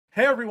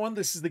Hey everyone,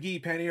 this is the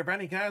Geeky Panda here,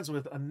 back guys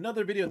with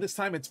another video. This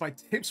time it's my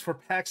tips for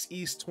PAX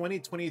East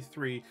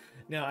 2023.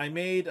 Now I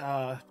made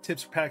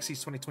tips for PAX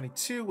East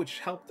 2022, which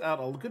helped out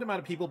a good amount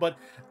of people, but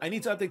I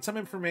need to update some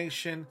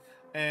information,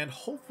 and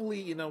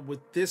hopefully, with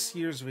this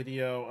year's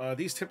video,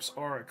 these tips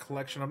are a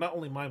collection of not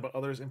only mine, but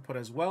others' input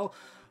as well.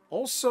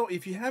 Also,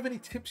 if you have any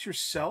tips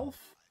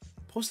yourself,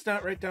 post it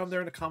out right down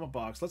there in the comment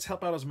box. Let's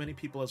help out as many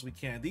people as we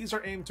can. These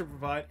are aimed to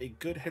provide a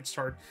good head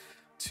start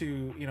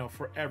to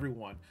for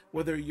everyone,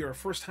 whether you're a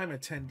first-time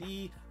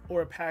attendee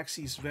or a PAX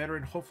East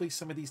veteran. Hopefully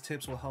some of these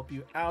tips will help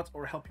you out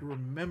or help you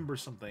remember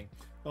something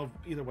of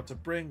either what to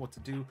bring, what to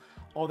do,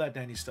 all that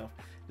dandy stuff.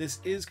 This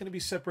is going to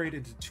be separated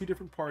into two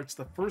different parts.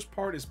 The first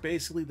part is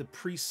basically the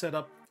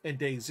pre-setup and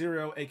day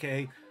 0,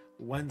 aka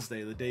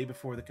Wednesday, the day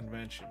before the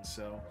convention.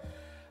 So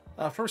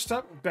first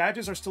up,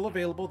 badges are still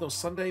available. Those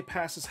Sunday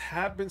passes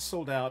have been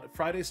sold out.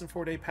 Fridays and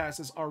 4-day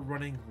passes are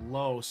running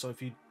low. So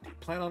if you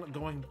plan on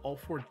going all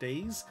 4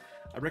 days,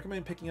 I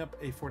recommend picking up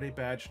a 4-day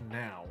badge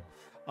now.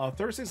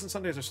 Thursdays and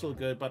Sundays are still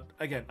good, but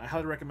again, I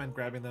highly recommend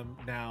grabbing them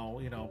now,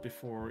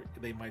 before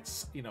they might,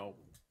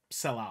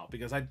 sell out,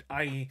 because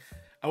I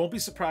won't be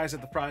surprised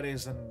if the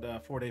Fridays and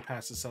 4-day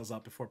passes sells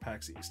out before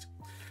PAX East.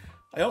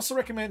 I also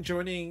recommend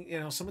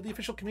joining, some of the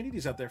official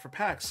communities out there for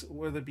PAX,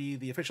 whether it be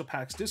the official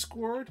PAX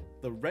Discord,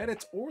 the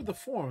Reddit, or the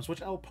forums,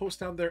 which I'll post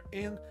down there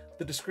in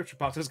the description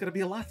box. There's going to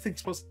be a lot of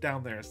things posted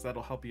down there, so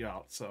that'll help you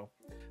out. So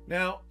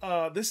now,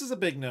 this is a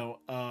big note.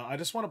 I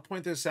just want to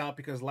point this out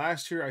because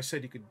last year I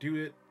said you could do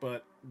it,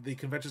 but the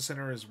convention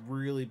center is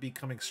really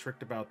becoming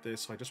strict about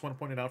this, so I just want to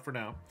point it out for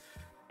now.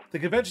 The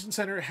convention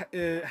center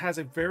has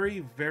a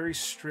very, very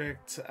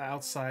strict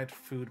outside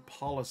food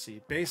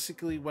policy.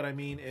 Basically, what I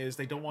mean is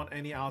they don't want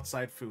any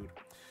outside food,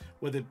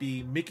 whether it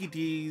be Mickey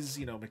D's,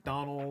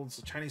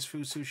 McDonald's, Chinese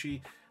food, sushi.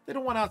 They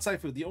don't want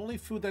outside food. The only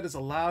food that is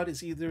allowed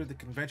is either the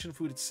convention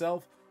food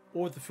itself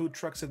or the food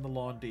trucks in the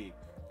Lawn D.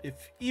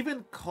 If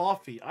even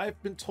coffee,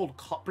 I've been told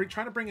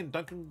trying to bring in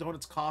Dunkin'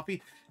 Donuts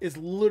coffee is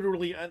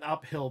literally an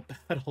uphill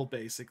battle,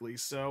 basically.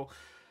 So,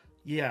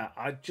 yeah,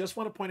 I just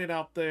want to point it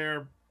out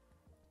there.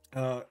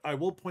 I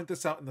will point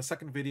this out in the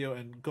second video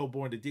and go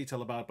more into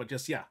detail about it, but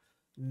just, yeah,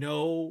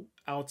 no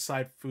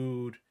outside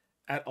food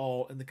at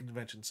all in the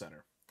convention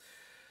center.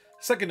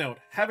 Second note,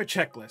 have a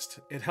checklist.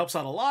 It helps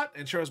out a lot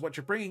and shows what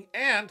you're bringing,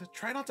 and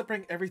try not to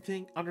bring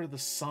everything under the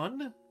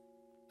sun,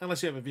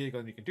 unless you have a vehicle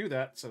and you can do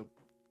that, so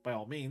by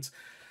all means.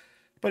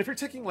 But if you're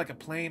taking like a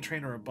plane,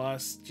 train, or a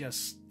bus,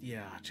 just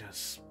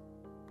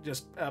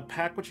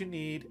pack what you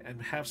need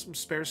and have some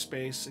spare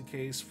space in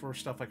case for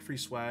stuff like free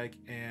swag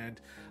and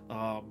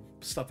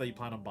stuff that you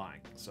plan on buying.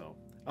 So,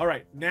 all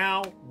right,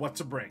 now what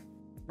to bring.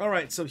 All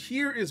right, so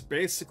here is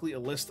basically a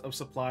list of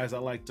supplies I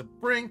like to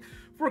bring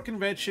for a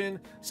convention.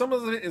 Some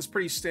of it is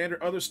pretty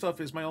standard. Other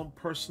stuff is my own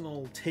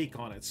personal take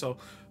on it. So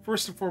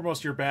first and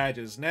foremost, your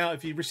badges. Now,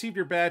 if you receive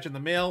your badge in the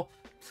mail,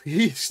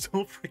 please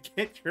don't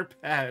forget your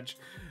badge.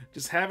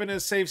 Just have it in a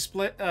safe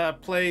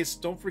place.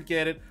 Don't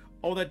forget it.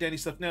 All that dandy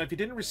stuff. Now, if you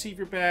didn't receive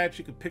your badge,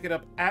 you can pick it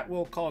up at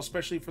will call,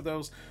 especially for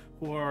those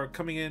who are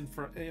coming in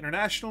for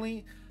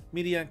internationally,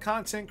 media and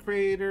content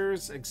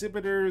creators,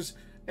 exhibitors.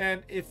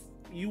 And if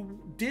you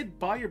did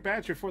buy your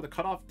badge before the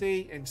cutoff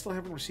date and still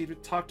haven't received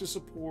it, talk to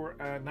support.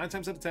 9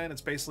 times out of 10,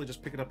 it's basically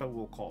just pick it up at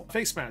will call.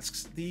 Face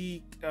masks.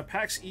 The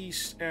PAX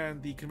East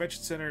and the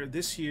Convention Center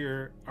this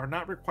year are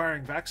not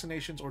requiring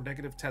vaccinations or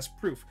negative test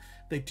proof.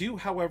 They do,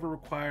 however,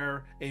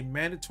 require a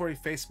mandatory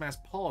face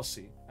mask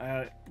policy.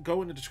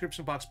 Go in the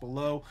description box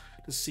below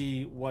to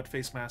see what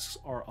face masks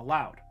are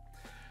allowed.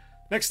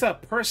 Next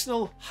up,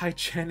 personal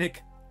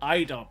hygienic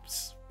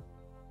items.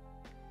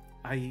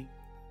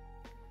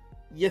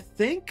 You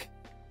think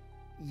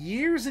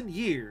years and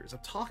years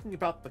of talking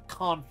about the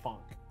confunk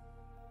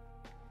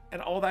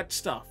and all that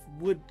stuff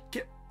would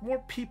get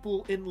more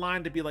people in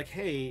line to be like,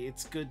 hey,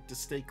 it's good to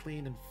stay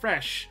clean and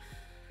fresh.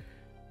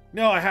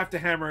 No, I have to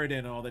hammer it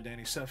in, all the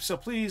dandy stuff. So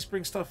please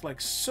bring stuff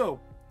like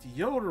soap,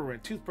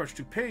 deodorant, toothbrush,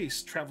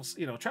 toothpaste, travel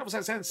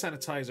size hand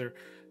sanitizer,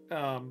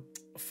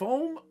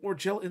 foam or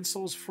gel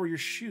insoles for your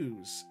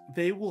shoes.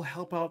 They will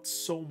help out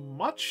so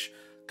much.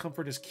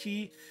 Comfort is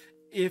key.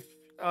 If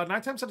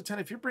 9 times out of 10,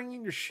 if you're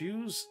bringing your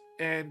shoes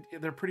and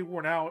they're pretty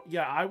worn out,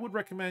 yeah, I would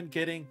recommend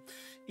getting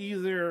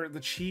either the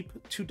cheap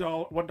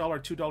 $1,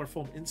 $2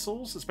 foam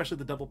insoles, especially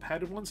the double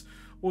padded ones,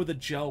 or the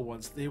gel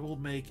ones. They will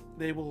make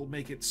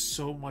it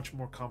so much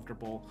more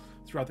comfortable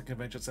throughout the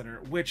convention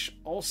center. Which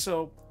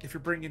also, if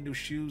you're bringing new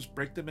shoes,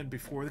 break them in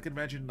before the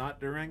convention,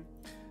 not during.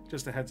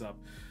 Just a heads up.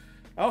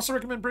 I also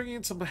recommend bringing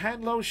in some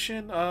hand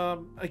lotion.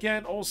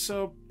 Again,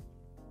 also,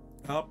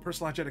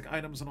 personal hygienic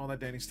items and all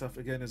that dandy stuff,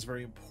 again, is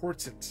very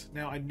important.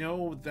 Now, I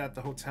know that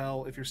the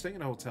hotel, if you're staying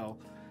in a hotel,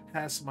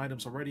 has some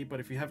items already,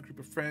 but if you have a group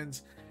of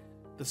friends,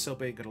 the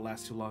soap ain't gonna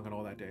last too long and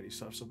all that dandy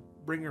stuff, so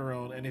bring your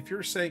own. And if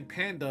you're saying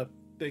Panda,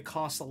 they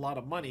cost a lot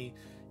of money,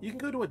 you can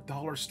go to a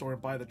dollar store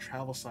and buy the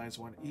travel size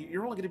one.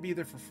 You're only gonna be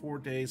there for 4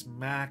 days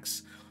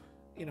max,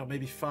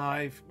 maybe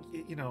 5.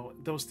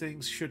 Those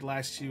things should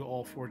last you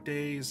all 4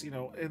 days,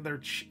 and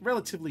they're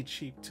relatively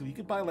cheap too. You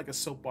could buy like a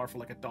soap bar for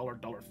like $1,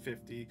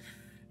 $1.50.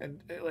 and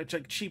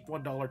like cheap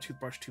 $1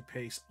 toothbrush,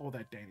 toothpaste, all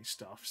that dandy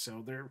stuff.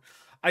 So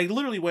I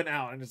literally went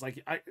out and it's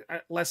like I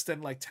less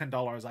than like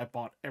 $10. I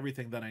bought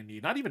everything that I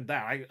need. Not even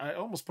that. I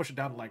almost pushed it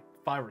down to like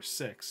 5 or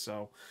 6.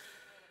 So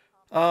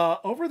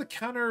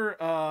over-the-counter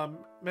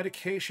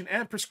medication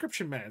and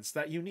prescription meds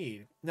that you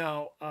need.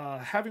 Now,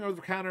 having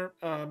over-the-counter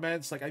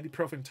meds like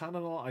ibuprofen,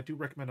 Tylenol, I do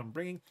recommend them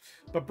bringing,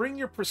 but bring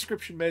your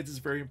prescription meds is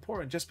very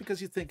important. Just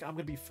because you think I'm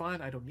gonna be fine,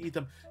 I don't need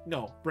them.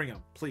 No, bring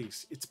them,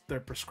 please. They're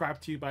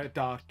prescribed to you by a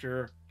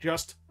doctor.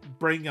 Just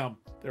bring them.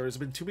 There has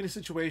been too many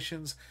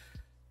situations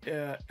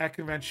at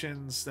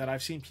conventions that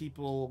I've seen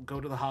people go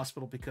to the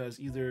hospital because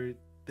either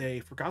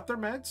they forgot their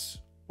meds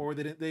or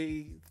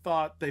they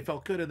thought they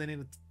felt good and they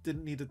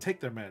didn't need to take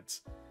their meds,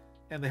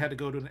 and they had to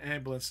go to an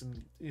ambulance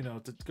and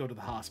to go to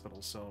the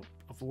hospital. So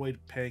avoid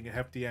paying a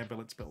hefty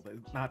ambulance bill. They're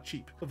not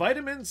cheap. The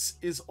vitamins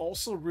is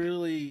also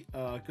really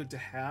good to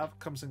have.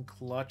 Comes in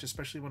clutch,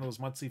 especially one of those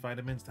monthly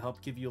vitamins to help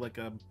give you like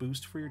a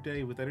boost for your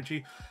day with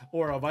energy,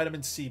 or a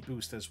vitamin C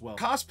boost as well.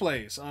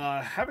 Cosplays,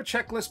 have a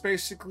checklist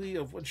basically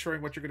of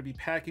ensuring what you're going to be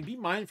packing. Be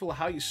mindful of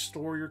how you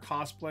store your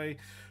cosplay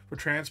for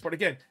transport.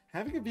 Again,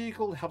 having a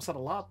vehicle helps out a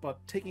lot, but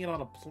taking it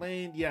on a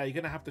plane, yeah, you're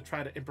gonna have to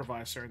try to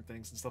improvise certain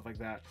things and stuff like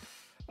that.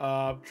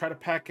 Try to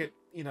pack it,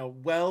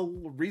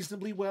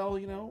 reasonably well,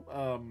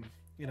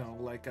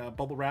 like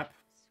bubble wrap.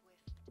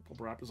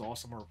 Bubble wrap is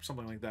awesome, or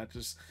something like that.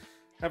 Just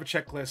have a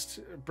checklist,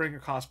 bring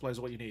your cosplays,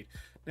 what you need.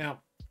 Now,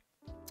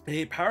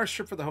 a power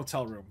strip for the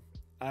hotel room.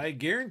 I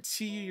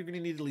guarantee you're gonna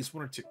need at least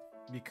 1 or 2,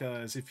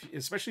 because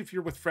especially if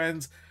you're with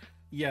friends,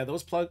 yeah,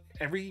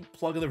 every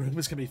plug in the room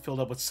is going to be filled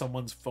up with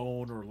someone's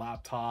phone or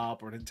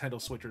laptop or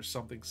Nintendo Switch or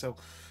something. So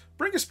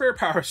bring a spare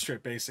power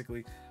strip,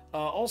 basically.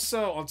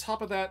 Also, on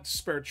top of that,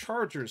 spare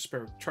chargers,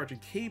 spare charging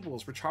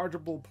cables,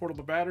 rechargeable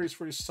portable batteries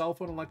for your cell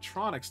phone and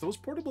electronics. Those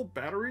portable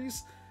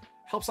batteries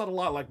helps out a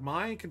lot. Like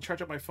mine can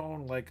charge up my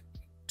phone like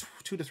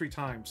 2 to 3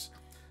 times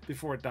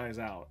before it dies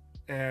out.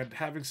 And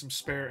having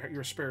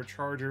your spare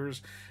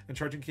chargers and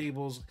charging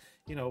cables,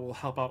 will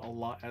help out a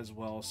lot as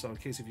well. So in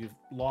case if you've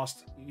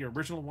lost your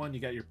original one,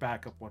 you got your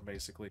backup one,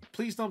 basically.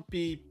 Please don't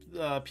be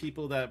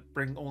people that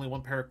bring only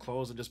 1 pair of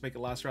clothes and just make it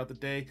last throughout the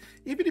day.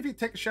 Even if you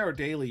take a shower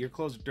daily, your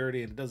clothes are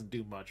dirty and it doesn't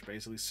do much,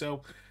 basically.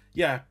 So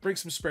yeah, bring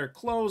some spare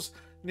clothes.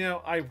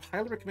 Now, I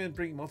highly recommend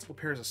bringing multiple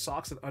pairs of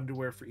socks and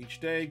underwear for each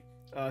day.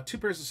 2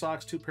 pairs of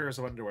socks, 2 pairs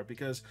of underwear,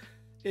 because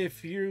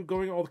if you're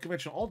going all the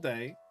convention all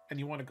day and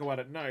you want to go out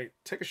at night,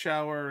 take a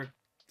shower,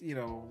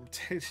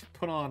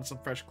 put on some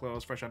fresh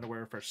clothes, fresh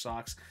underwear, fresh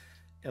socks.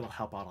 It'll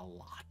help out a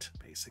lot,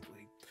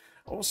 basically.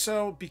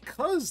 Also,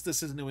 because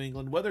this is New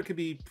England, weather could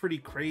be pretty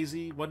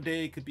crazy. One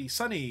day it could be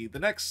sunny, the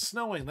next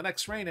snowing, the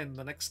next raining,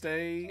 the next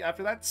day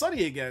after that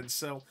sunny again.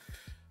 So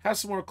have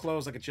some more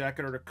clothes like a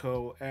jacket or a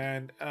coat,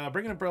 and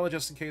bring an umbrella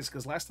just in case,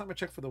 because last time I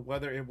checked for the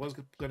weather, it was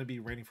going to be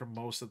raining for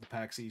most of the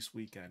PAX East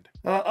weekend.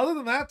 Other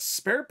than that,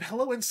 spare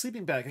pillow and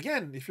sleeping bag.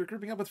 Again, if you're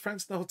grouping up with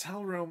friends in the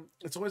hotel room,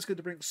 it's always good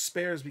to bring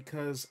spares,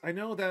 because I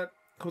know that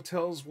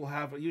hotels will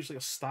have usually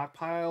a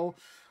stockpile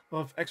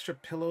of extra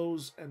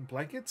pillows and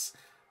blankets,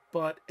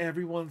 but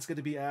everyone's going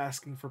to be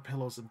asking for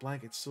pillows and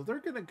blankets, so they're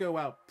going to go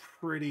out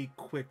pretty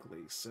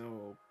quickly.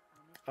 So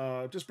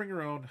just bring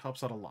your own.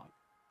 Helps out a lot.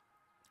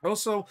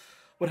 Also,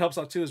 what helps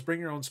out too is bring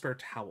your own spare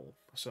towel.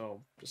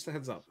 So just a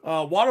heads up.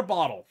 Water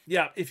bottle.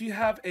 Yeah, if you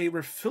have a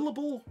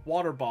refillable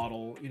water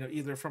bottle,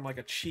 either from like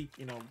a cheap,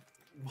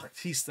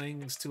 these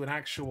things, to an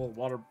actual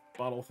water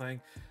bottle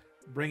thing,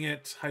 bring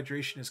it.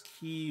 Hydration is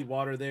key.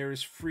 Water there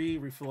is free.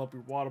 Refill up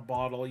your water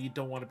bottle. You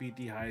don't want to be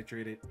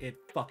dehydrated. It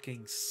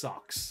fucking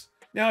sucks.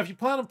 Now, if you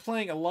plan on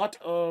playing a lot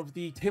of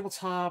the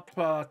tabletop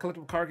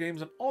collectible card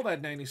games and all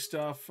that nanny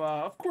stuff,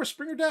 of course,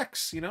 bring your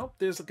decks.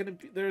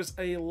 There's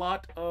a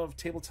lot of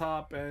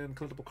tabletop and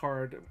collectible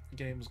card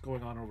games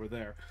going on over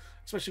there,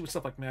 especially with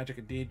stuff like Magic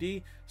and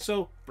D&D.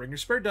 So bring your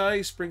spare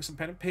dice, bring some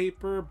pen and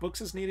paper, books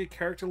as needed,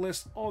 character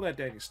lists, all that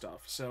dandy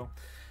stuff. So,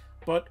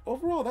 but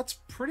overall, that's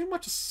pretty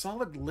much a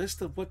solid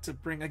list of what to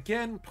bring.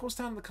 Again, post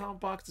down in the comment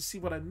box to see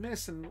what I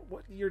missed and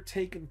what your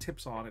take and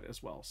tips on it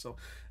as well. So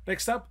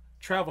next up,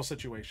 travel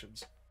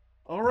situations.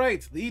 All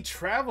right, the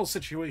travel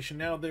situation.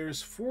 Now,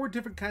 there's 4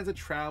 different kinds of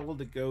travel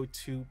to go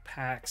to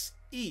PAX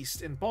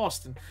East in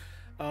Boston.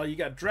 You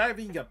got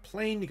driving, you got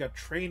plane, you got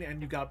train,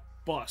 and you got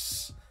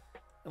bus.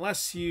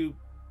 Unless you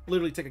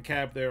literally take a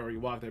cab there or you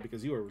walk there,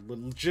 because you are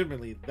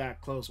legitimately that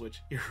close,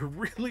 which you're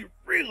really,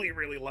 really,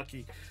 really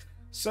lucky.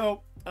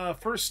 So,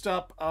 first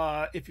up,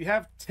 if you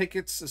have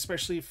tickets,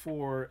 especially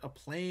for a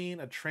plane,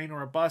 a train,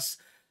 or a bus,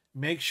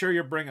 make sure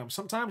you bring them.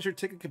 Sometimes your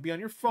ticket could be on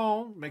your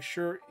phone. Make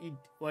sure you,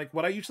 like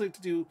what I usually like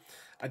to do,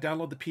 I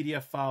download the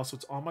PDF file so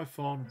it's on my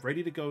phone,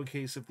 ready to go in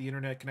case if the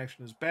internet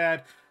connection is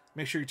bad.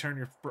 Make sure you turn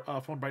your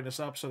phone brightness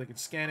up so they can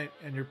scan it,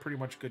 and you're pretty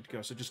much good to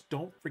go. So just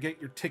don't forget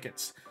your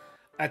tickets.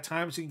 At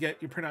times you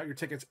print out your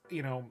tickets,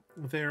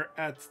 there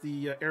at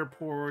the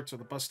airports or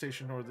the bus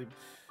station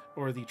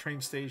or the train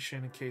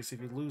station, in case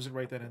if you lose it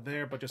right then and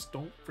there. But just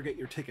don't forget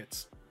your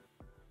tickets.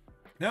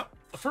 Now,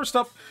 first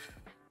up,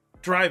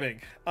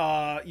 Driving.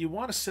 You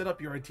want to set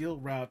up your ideal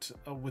route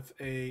with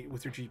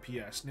your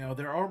GPS. Now,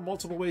 there are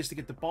multiple ways to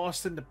get to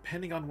Boston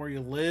depending on where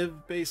you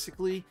live,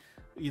 basically,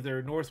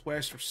 either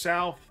northwest or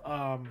south.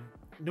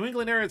 New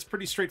England area, it's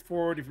pretty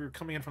straightforward. If you're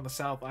coming in from the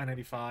south,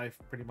 I-95,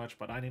 pretty much,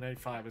 but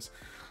I-95 is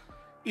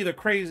either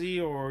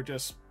crazy or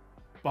just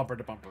bumper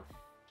to bumper.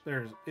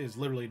 There is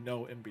literally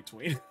no in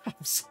between. I'm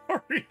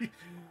sorry.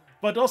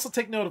 But also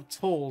take note of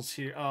tolls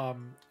here. A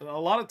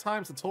lot of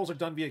times the tolls are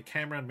done via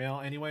camera and mail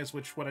anyways,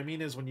 which what I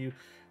mean is when you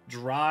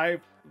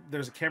drive,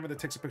 there's a camera that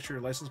takes a picture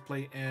of your license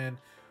plate, and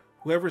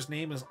whoever's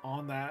name is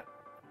on that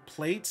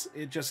plate,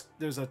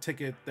 there's a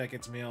ticket that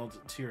gets mailed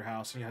to your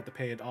house and you have to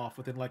pay it off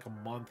within like a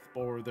month,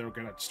 or they're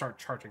gonna start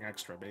charging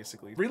extra,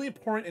 basically. Really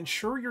important,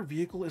 ensure your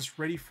vehicle is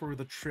ready for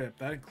the trip.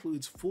 That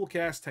includes full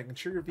gas tank,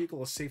 ensure your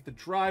vehicle is safe to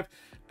drive,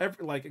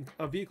 like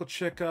a vehicle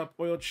checkup,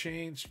 oil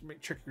change,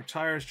 check your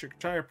tires, check your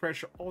tire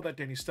pressure, all that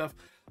dandy stuff.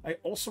 I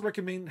also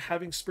recommend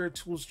having spare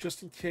tools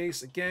just in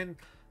case. Again,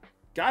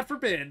 God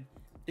forbid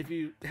if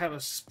you have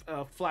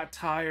a flat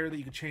tire that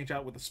you can change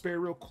out with a spare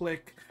real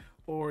quick,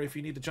 or if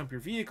you need to jump your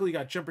vehicle, you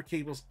got jumper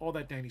cables, all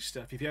that dandy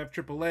stuff. If you have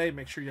AAA,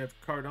 make sure you have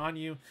a card on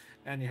you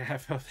and you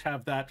have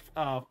that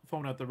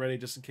phone at the ready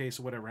just in case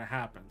of whatever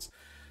happens.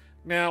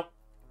 Now,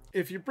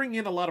 if you bring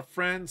in a lot of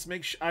friends,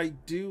 make sure I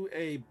do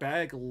a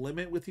bag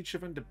limit with each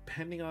of them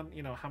depending on,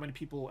 you know, how many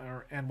people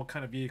are and what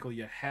kind of vehicle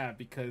you have,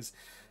 because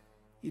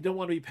you don't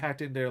want to be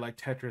packed in there like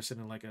Tetris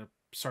and in like a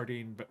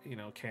sardine, you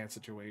know, can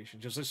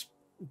situation. Just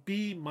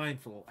be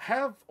mindful.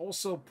 Have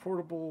also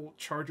portable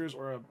chargers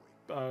or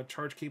a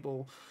charge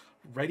cable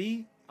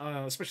ready,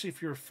 especially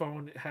if your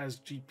phone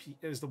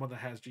is the one that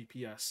has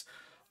GPS.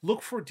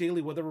 Look for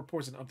daily weather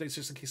reports and updates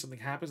just in case something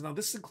happens. Now,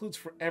 this includes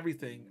for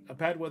everything. A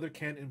bad weather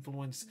can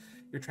influence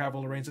your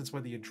travel arrangements,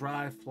 whether you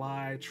drive,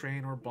 fly,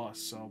 train, or bus.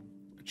 So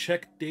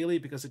check daily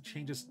because it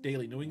changes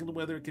daily. New England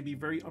weather can be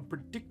very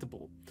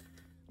unpredictable.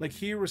 Like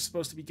here, we're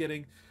supposed to be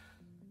getting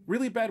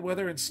really bad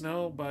weather and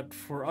snow, but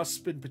for us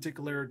in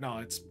particular,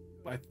 no,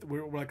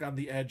 we're like on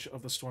the edge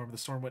of the storm. The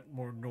storm went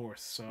more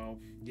north, so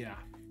yeah.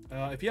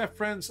 If you have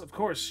friends, of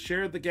course,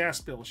 share the gas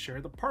bill, share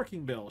the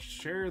parking bill,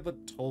 share the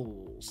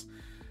tolls.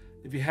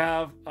 If you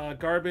have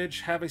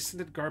garbage, have a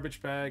scented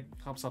garbage bag.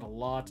 Helps out a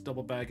lot.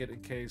 Double bag it in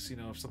case, you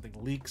know, if something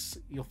leaks,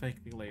 you'll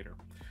thank me later.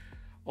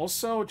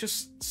 Also,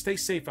 just stay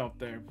safe out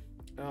there.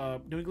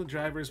 New England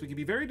drivers, we can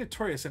be very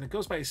notorious, and it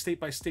goes by a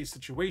state-by-state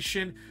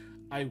situation.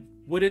 I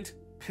wouldn't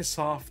piss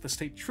off the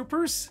state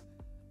troopers.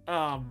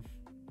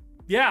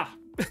 Yeah.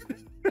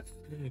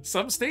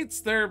 Some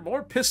states, they're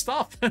more pissed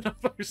off than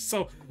others,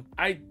 so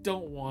I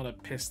don't want to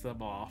piss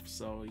them off,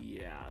 so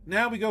yeah.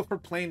 Now we go for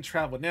plane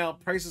travel. Now,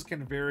 prices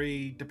can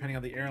vary depending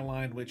on the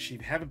airline, which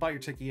if you haven't bought your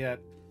ticket yet,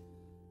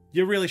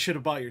 you really should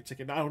have bought your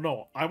ticket. I don't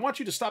know. I want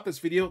you to stop this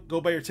video, go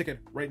buy your ticket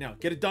right now.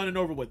 Get it done and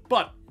over with.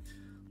 But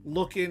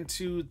look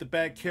into the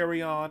bag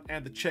carry-on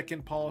and the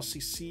check-in policy.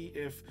 See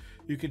if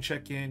you can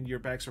check in your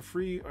bags for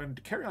free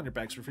and carry on your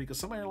bags for free, because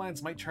some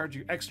airlines might charge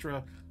you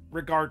extra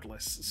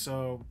regardless.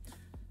 So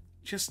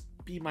just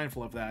be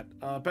mindful of that.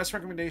 Best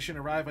recommendation,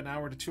 arrive an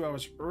hour to 2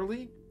 hours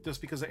early,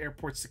 just because of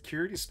airport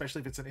security,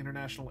 especially if it's an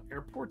international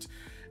airport,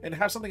 and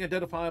have something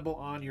identifiable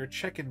on your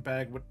check-in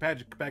bag with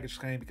baggage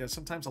claim, because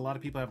sometimes a lot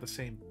of people have the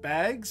same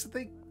bags that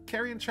they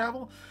carry and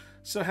travel.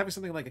 So having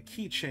something like a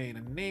keychain,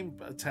 a name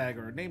tag,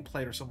 or a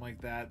nameplate or something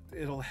like that,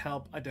 it'll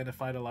help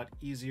identify it a lot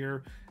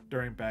easier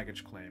during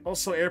baggage claim.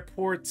 Also,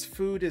 airports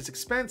food is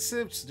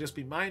expensive, so just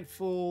be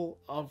mindful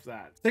of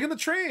that. Taking the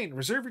train,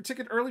 reserve your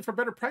ticket early for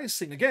better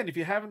pricing. Again, if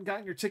you haven't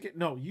gotten your ticket,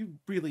 no, you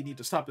really need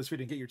to stop this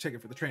video and get your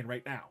ticket for the train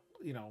right now.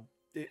 You know,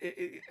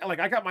 like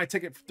I got my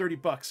ticket for 30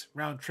 bucks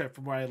round trip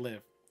from where I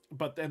live,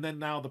 and then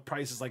now the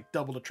price is like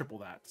double to triple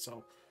that.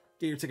 So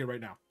get your ticket right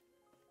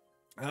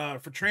now.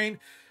 For train,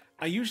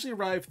 I usually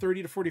arrive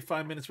 30 to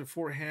 45 minutes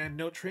beforehand.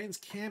 No, trains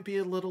can be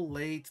a little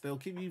late. They'll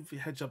give you a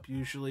heads up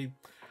usually.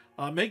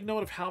 Make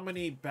note of how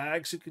many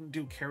bags you can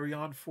do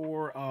carry-on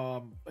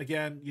for.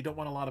 Again, you don't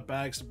want a lot of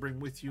bags to bring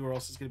with you, or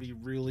else it's going to be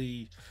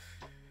really...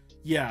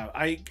 Yeah,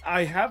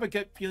 I have a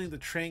gut feeling the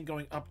train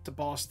going up to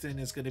Boston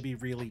is going to be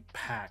really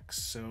packed.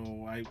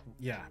 So,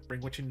 yeah, bring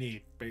what you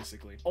need,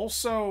 basically.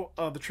 Also,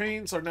 the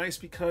trains are nice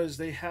because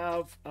they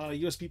have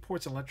USB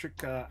ports and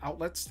electric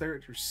outlets there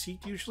at your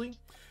seat, usually.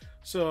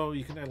 So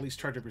you can at least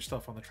charge up your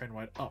stuff on the train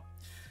ride up.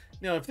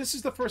 Now, if this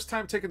is the first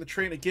time taking the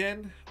train,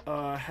 again,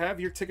 have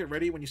your ticket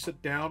ready when you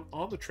sit down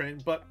on the train,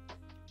 but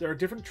there are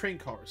different train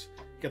cars.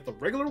 You get the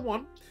regular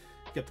one,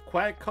 you get the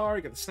quiet car,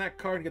 you get the snack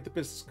car, and you get the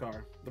business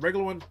car. The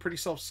regular one, pretty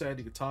self-said.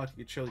 You can talk,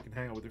 you can chill, you can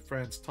hang out with your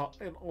friends, talk,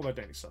 and all that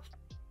dandy stuff.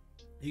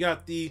 You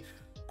got the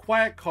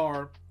quiet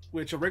car,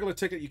 which a regular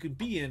ticket you can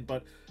be in,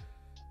 but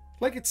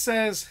like it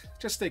says,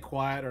 just stay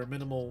quiet or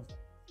minimal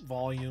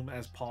volume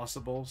as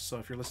possible. So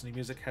if you're listening to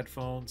music,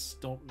 headphones,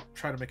 don't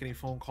try to make any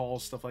phone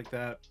calls, stuff like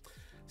that.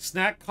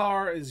 Snack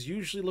car is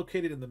usually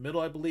located in the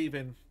middle, I believe,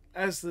 and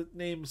as the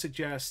name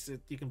suggests,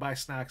 you can buy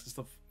snacks and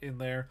stuff in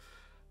there.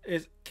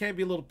 It can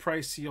be a little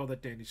pricey, all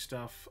that dandy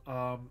stuff.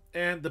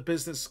 And the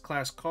business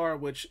class car,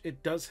 which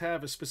it does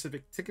have a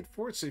specific ticket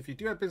for it. So if you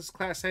do have business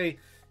class, hey,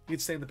 you can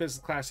stay in the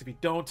business class. If you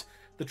don't,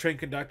 the train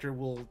conductor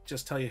will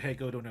just tell you, hey,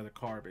 go to another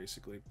car,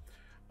 basically.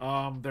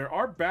 There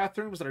are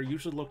bathrooms that are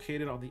usually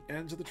located on the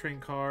ends of the train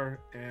car,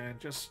 and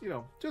just, you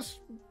know,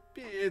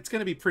 it's going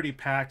to be pretty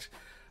packed.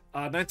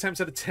 9 times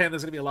out of 10,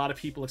 there's going to be a lot of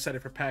people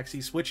excited for PAX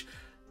East, which,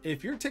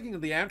 if you're taking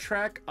the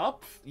Amtrak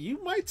up,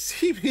 you might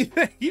see me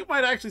there. You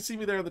might actually see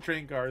me there on the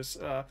train cars,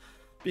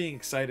 being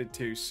excited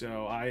too.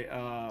 So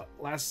I,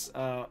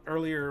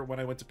 earlier when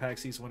I went to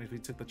PAX East, when we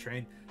took the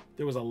train,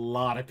 there was a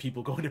lot of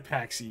people going to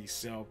PAX East.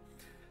 So,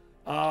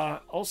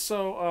 other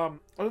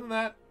than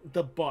that,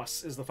 the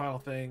bus is the final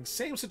thing.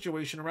 Same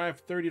situation, arrive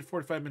 30 to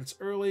 45 minutes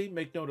early,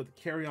 make note of the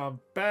carry-on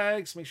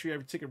bags, make sure you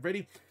have your ticket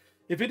ready.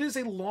 If it is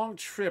a long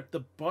trip,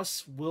 the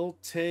bus will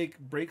take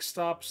break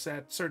stops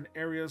at certain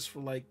areas for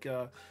like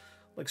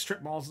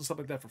strip malls and stuff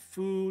like that for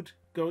food.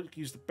 Go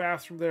use the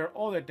bathroom there,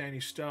 all that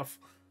dandy stuff.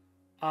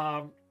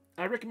 I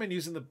recommend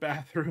using the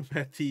bathroom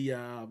at the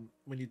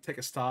when you take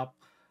a stop.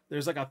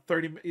 There's like a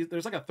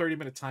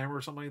 30-minute timer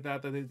or something like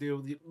that they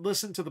do. You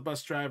listen to the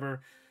bus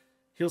driver.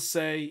 He'll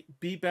say,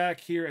 "Be back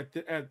here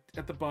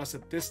at the bus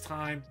at this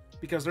time,"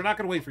 because they're not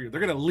going to wait for you.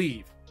 They're going to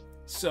leave.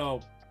 So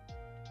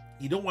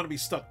you don't want to be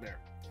stuck there.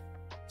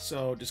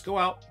 So just go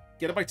out,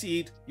 get a bite to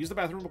eat, use the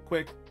bathroom real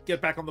quick,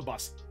 get back on the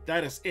bus.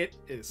 That is it.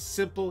 It is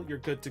simple. You're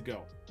good to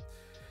go.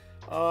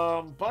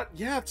 But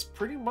yeah, it's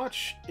pretty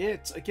much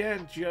it.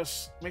 Again,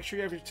 just make sure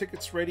you have your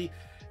tickets ready.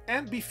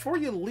 And before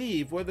you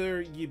leave,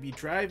 whether you be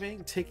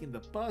driving, taking the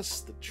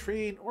bus, the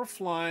train, or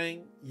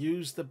flying,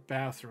 use the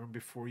bathroom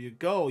before you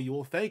go. You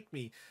will thank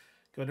me.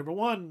 Go number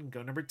 1,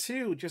 go number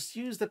 2. Just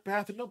use the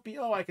bathroom. Don't be,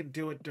 oh, I can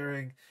do it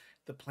during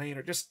the plane,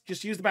 or just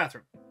use the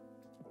bathroom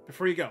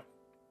before you go.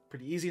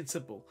 Pretty easy and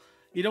simple.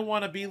 You don't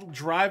want to be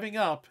driving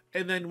up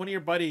and then one of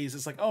your buddies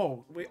is like,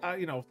 oh,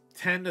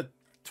 10 to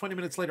 20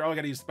 minutes later, oh, I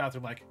got to use the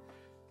bathroom. Like,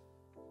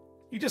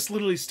 you just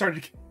literally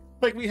started,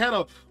 like, we had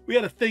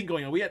a thing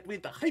going on. We had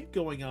the hype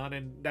going on,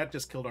 and that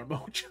just killed our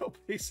mojo,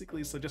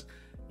 basically. So just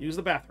use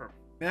the bathroom.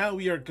 Now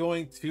we are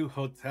going to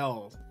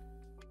hotels.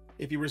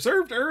 If you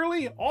reserved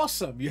early,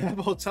 awesome. You have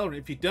a hotel room.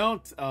 If you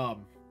don't,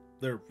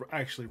 they're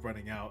actually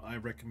running out. I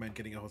recommend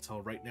getting a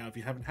hotel right now if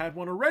you haven't had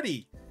one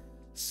already.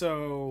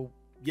 So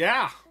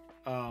yeah,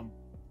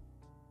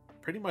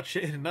 pretty much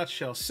it in a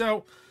nutshell.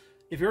 So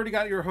if you already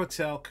got your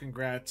hotel,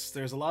 congrats.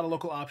 There's a lot of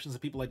local options that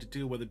people like to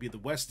do, whether it be the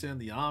Westin,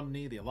 the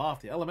Omni, the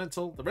Aloft, the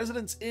Elemental, the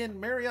Residence Inn,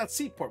 Marriott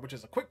Seaport, which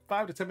is a quick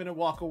 5 to 10 minute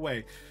walk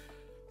away.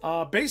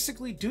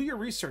 Basically, do your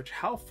research.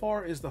 How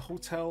far is the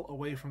hotel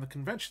away from the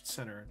convention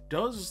center?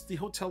 Does the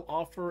hotel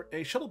offer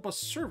a shuttle bus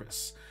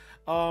service?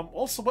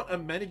 Also, what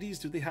amenities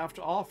do they have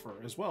to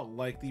offer as well?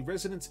 Like the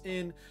Residence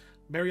Inn,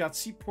 Marriott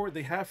Seaport,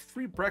 they have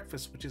free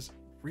breakfast, which is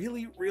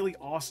really, really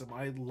awesome.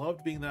 I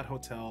loved being in that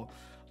hotel,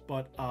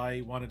 but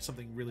I wanted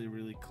something really,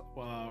 really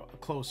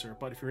closer.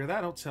 But if you're in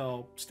that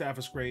hotel, staff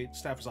is great,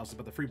 staff is awesome,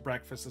 but the free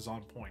breakfast is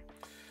on point.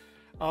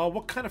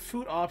 What kind of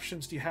food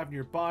options do you have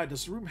nearby?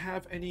 Does the room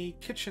have any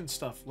kitchen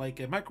stuff like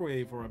a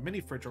microwave or a mini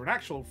fridge or an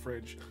actual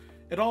fridge?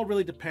 It all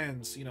really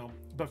depends,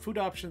 but food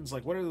options,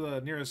 like what are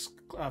the nearest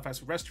fast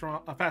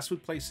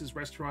food places,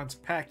 restaurants,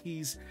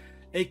 Packies,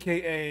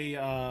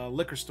 aka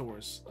liquor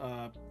stores.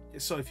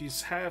 So if you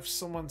have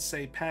someone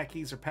say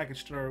Packies or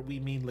package store, we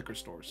mean liquor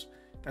stores.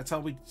 That's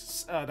what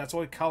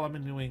we call them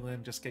in New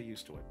England. Just get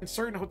used to it. And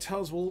certain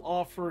hotels will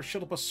offer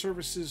shuttle bus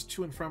services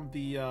to and from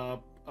the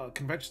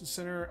convention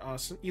center.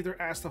 So either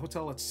ask the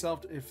hotel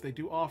itself if they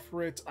do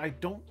offer it. I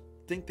don't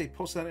think they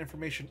posted that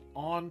information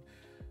on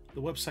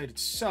the website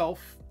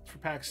itself for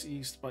PAX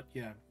East, but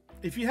yeah.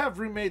 If you have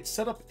roommates,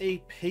 set up a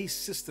pay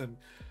system.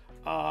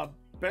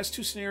 Best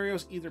 2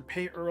 scenarios: either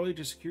pay early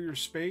to secure your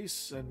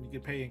space, and you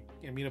can pay,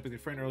 meet up with your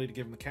friend early to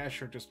give them the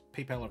cash, or just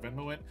PayPal or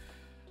Venmo it,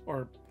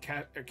 or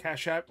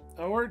Cash App,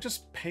 or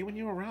just pay when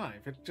you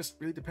arrive. It just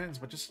really depends,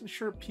 but just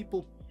ensure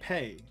people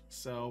pay.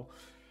 So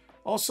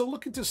also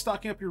look into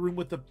stocking up your room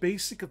with the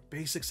basic of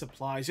basic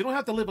supplies. You don't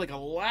have to live like a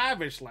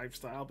lavish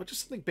lifestyle, but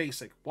just something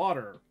basic: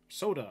 water,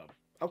 soda,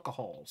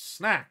 alcohol,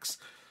 snacks,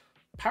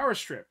 power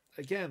strip.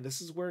 Again,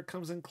 this is where it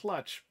comes in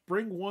clutch.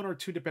 Bring 1 or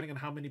 2 depending on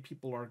how many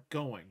people are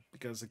going,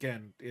 because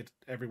again,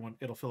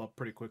 it'll fill up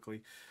pretty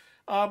quickly.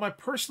 My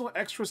personal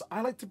extras,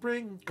 I like to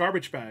bring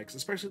garbage bags,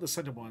 especially the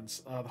scented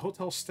ones. The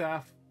hotel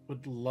staff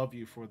would love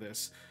you for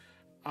this.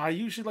 I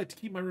usually like to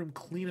keep my room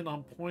clean and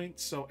on point,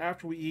 so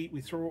after we eat, we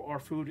throw our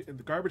food in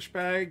the garbage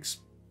bags.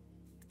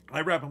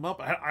 I wrap them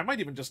up. I might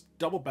even just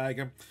double bag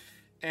them,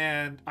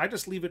 and I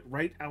just leave it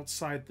right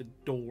outside the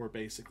door,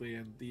 basically,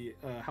 and the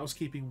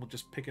housekeeping will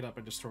just pick it up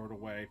and just throw it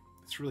away.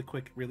 It's really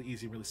quick, really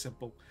easy, really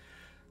simple.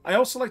 I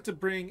also like to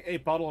bring a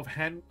bottle of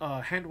hand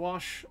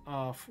wash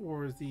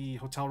for the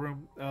hotel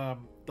room.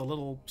 The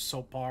little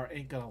soap bar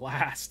ain't gonna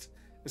last,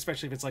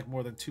 especially if it's like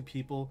more than 2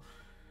 people.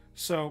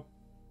 So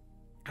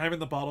having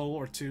the bottle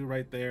or 2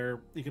 right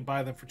there, you can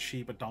buy them for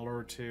cheap, $1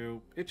 or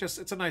 2.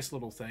 It's a nice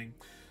little thing.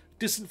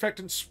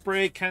 Disinfectant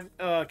spray can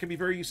be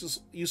very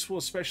useful,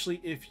 especially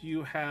if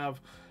you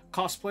have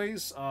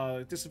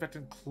cosplays,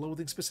 disinfectant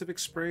clothing specific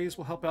sprays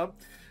will help out.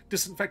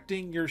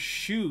 Disinfecting your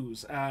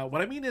shoes.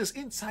 What I mean is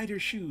inside your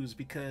shoes,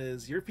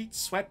 because your feet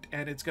sweat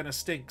and it's gonna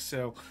stink.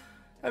 So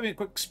having a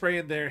quick spray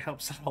in there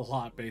helps out a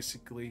lot,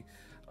 basically.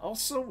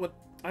 Also, what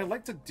I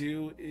like to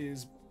do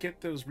is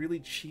get those really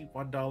cheap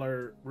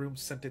 $1 room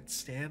scented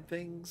stand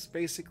things,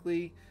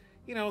 basically.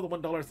 You know, the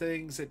 $1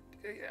 things.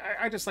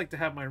 I just like to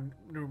have my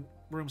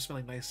room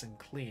smelling nice and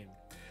clean.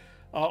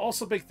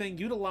 Also, big thing: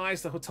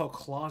 utilize the hotel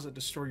closet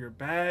to store your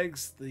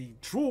bags, the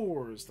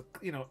drawers,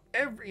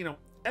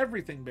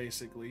 everything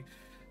basically.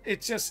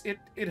 It just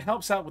it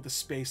helps out with the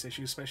space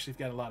issue, especially if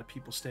you've got a lot of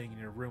people staying in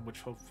your room,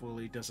 which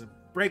hopefully doesn't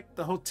break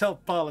the hotel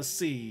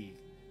policy.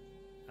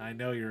 I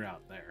know you're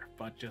out there,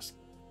 but just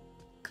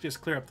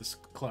clear up this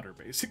clutter,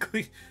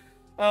 basically.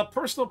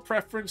 Personal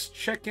preference: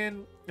 check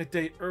in a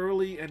day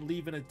early and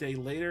leave in a day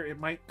later. It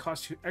might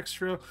cost you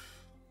extra,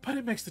 but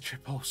it makes the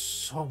trip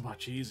so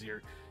much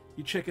easier.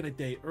 You check in a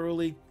day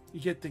early,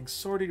 you get things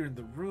sorted, you're in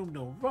the room,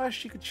 no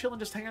rush, you can chill and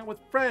just hang out with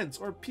friends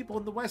or people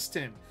in the West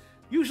End.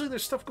 Usually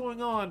there's stuff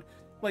going on,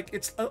 like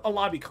it's a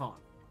lobby con.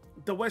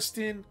 The West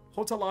End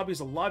hotel lobby is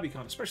a lobby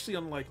con, especially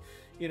on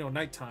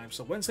nighttime.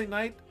 So Wednesday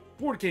night,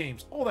 board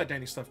games, all that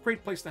dandy stuff.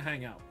 Great place to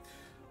hang out.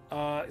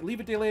 Leave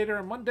a day later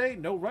on Monday,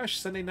 no rush.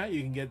 Sunday night,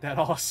 you can get that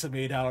awesome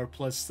 8-hour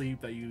plus sleep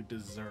that you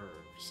deserve.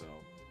 So,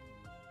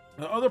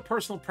 other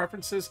personal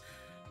preferences: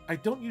 I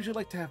don't usually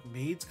like to have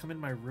maids come in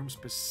my room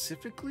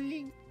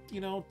specifically,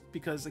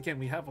 because again,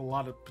 we have a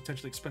lot of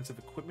potentially expensive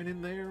equipment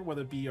in there,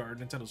 whether it be our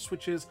Nintendo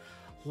Switches,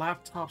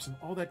 laptops, and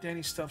all that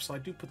dandy stuff. So I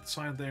do put the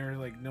sign there,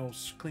 like no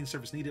clean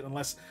service needed,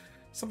 unless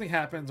something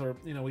happens or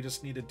we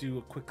just need to do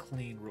a quick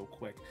clean real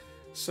quick.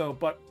 So,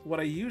 but what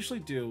I usually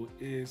do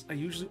is I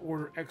usually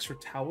order extra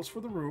towels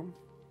for the room,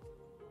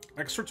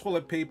 extra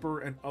toilet paper,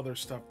 and other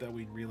stuff that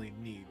we really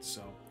need.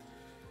 So,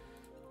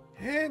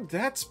 and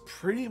that's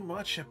pretty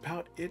much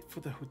about it for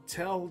the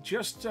hotel.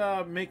 Just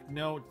make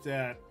note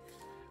that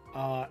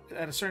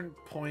at a certain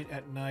point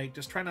at night,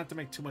 just try not to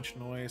make too much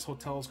noise.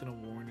 Hotel's going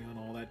to warn you and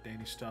all that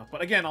dandy stuff.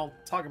 But again, I'll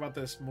talk about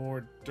this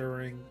more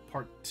during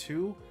part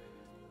 2.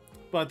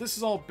 But this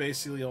is all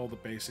basically all the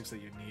basics that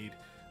you need.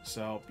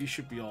 So you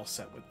should be all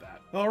set with that.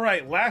 All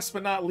right, last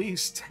but not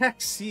least,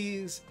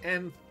 taxis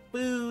and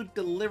food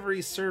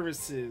delivery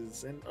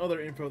services and other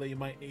info that you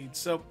might need.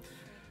 So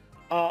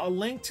a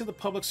link to the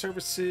public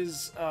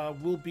services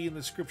will be in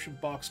the description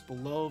box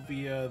below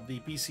via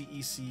the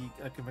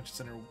BCEC Convention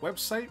Center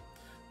website.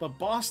 But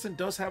Boston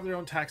does have their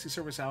own taxi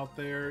service out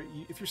there.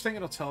 If you're staying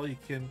at a hotel, you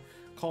can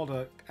call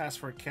to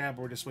ask for a cab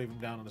or just wave them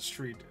down on the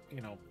street.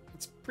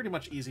 It's pretty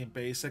much easy and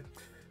basic.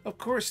 Of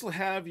course, you'll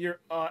have your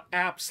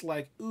apps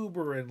like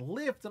Uber and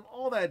Lyft and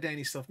all that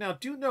dandy stuff. Now,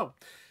 do note,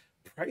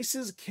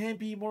 prices can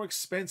be more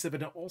expensive,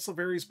 and it also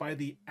varies by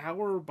the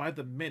hour, by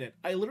the minute.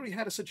 I literally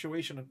had a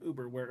situation on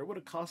Uber where it would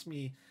have cost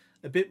me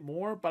a bit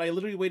more, but I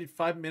literally waited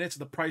 5 minutes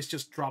and the price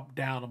just dropped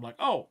down. I'm like,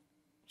 oh,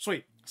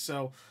 sweet.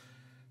 So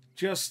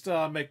just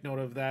make note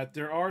of that.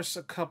 There are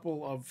a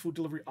couple of food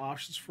delivery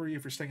options for you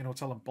if you're staying in a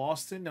hotel in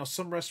Boston. Now,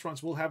 some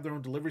restaurants will have their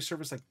own delivery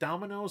service like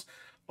Domino's.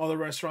 Other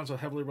restaurants will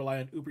heavily rely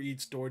on Uber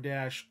Eats,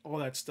 DoorDash, all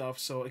that stuff.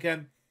 So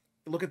again,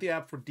 look at the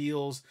app for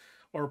deals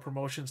or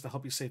promotions to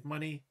help you save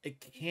money. It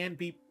can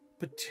be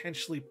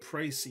potentially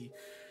pricey.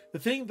 The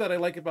thing that I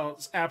like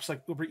about apps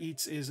like Uber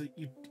Eats is that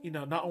you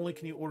not only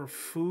can you order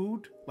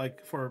food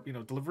like for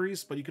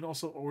deliveries, but you can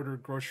also order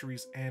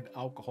groceries and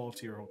alcohol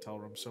to your hotel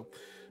room. So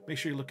make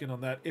sure you look in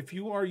on that. If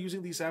you are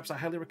using these apps, I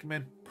highly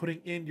recommend putting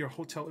in your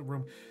hotel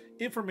room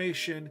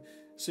information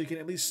so you can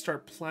at least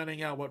start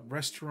planning out what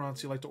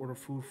restaurants you like to order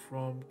food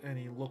from,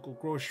 any local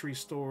grocery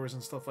stores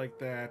and stuff like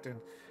that, and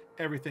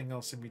everything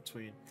else in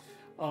between.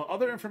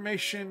 Other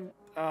information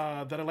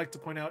that I like to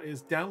point out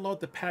is download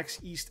the PAX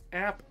East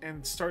app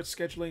and start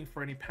scheduling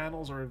for any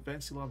panels or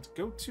events you want to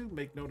go to.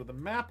 Make note of the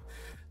map.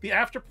 The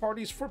after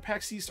parties for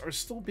PAX East are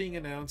still being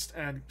announced,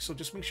 and so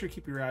just make sure you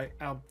keep your eye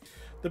out.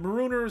 The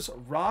Marooners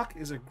Rock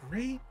is a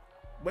great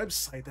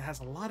website that has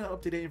a lot of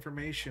up-to-date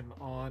information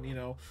on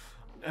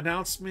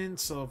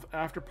announcements of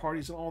after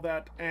parties and all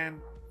that.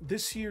 And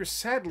this year,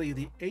 sadly,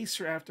 the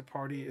Acer after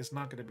party is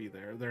not going to be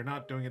there. They're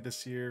not doing it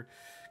this year.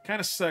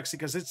 Kind of sucks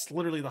because it's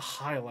literally the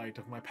highlight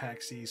of my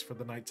PAX East for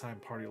the nighttime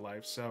party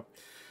life. So,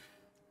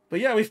 but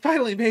yeah, we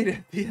finally made it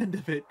at the end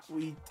of it.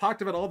 We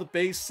talked about all the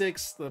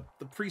basics, the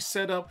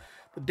pre-setup,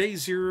 the day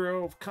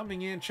zero of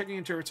coming in, checking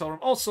into your hotel room.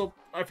 Also,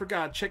 I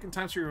forgot, check-in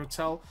times for your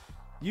hotel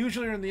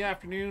usually are in the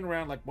afternoon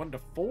around like 1 to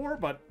 4,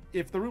 but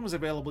if the room is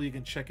available, you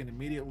can check in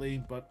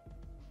immediately. But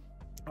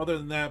other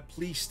than that,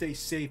 please stay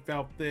safe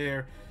out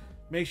there.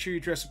 Make sure you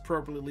dress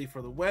appropriately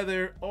for the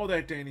weather, all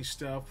that dandy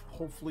stuff.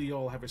 Hopefully you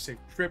all have a safe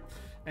trip.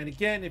 And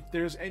again, if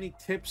there's any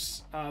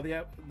tips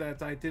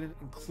that I didn't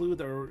include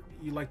or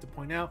you'd like to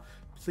point out,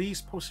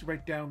 please post it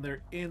right down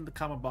there in the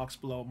comment box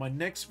below. My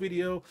next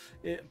video,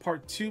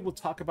 part 2, will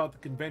talk about the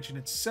convention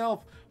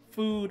itself,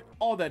 food,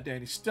 all that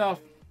dandy stuff.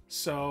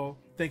 So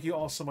thank you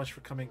all so much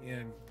for coming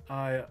in.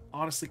 I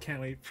honestly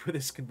can't wait for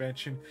this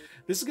convention.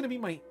 This is going to be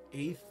my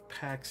 8th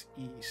PAX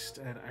East,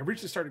 and I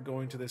originally started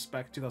going to this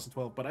back in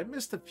 2012, but I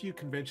missed a few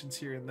conventions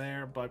here and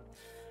there. But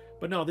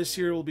no, this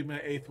year will be my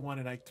 8th one,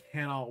 and I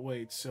cannot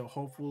wait. So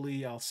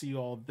hopefully I'll see you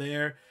all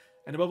there.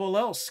 And above all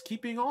else,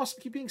 keep being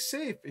awesome, keep being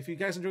safe. If you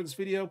guys enjoyed this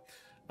video,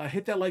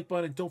 hit that like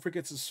button. Don't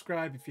forget to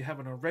subscribe if you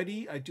haven't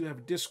already. I do have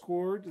a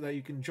Discord that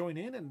you can join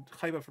in and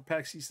hype up for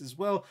PAX East as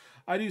well.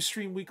 I do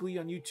stream weekly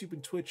on YouTube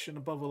and Twitch, and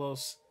above all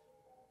else,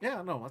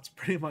 yeah, no, that's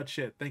pretty much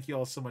it. Thank you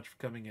all so much for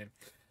coming in.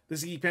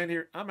 This is Geeky Panda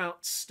here. I'm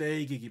out.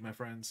 Stay geeky, my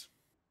friends.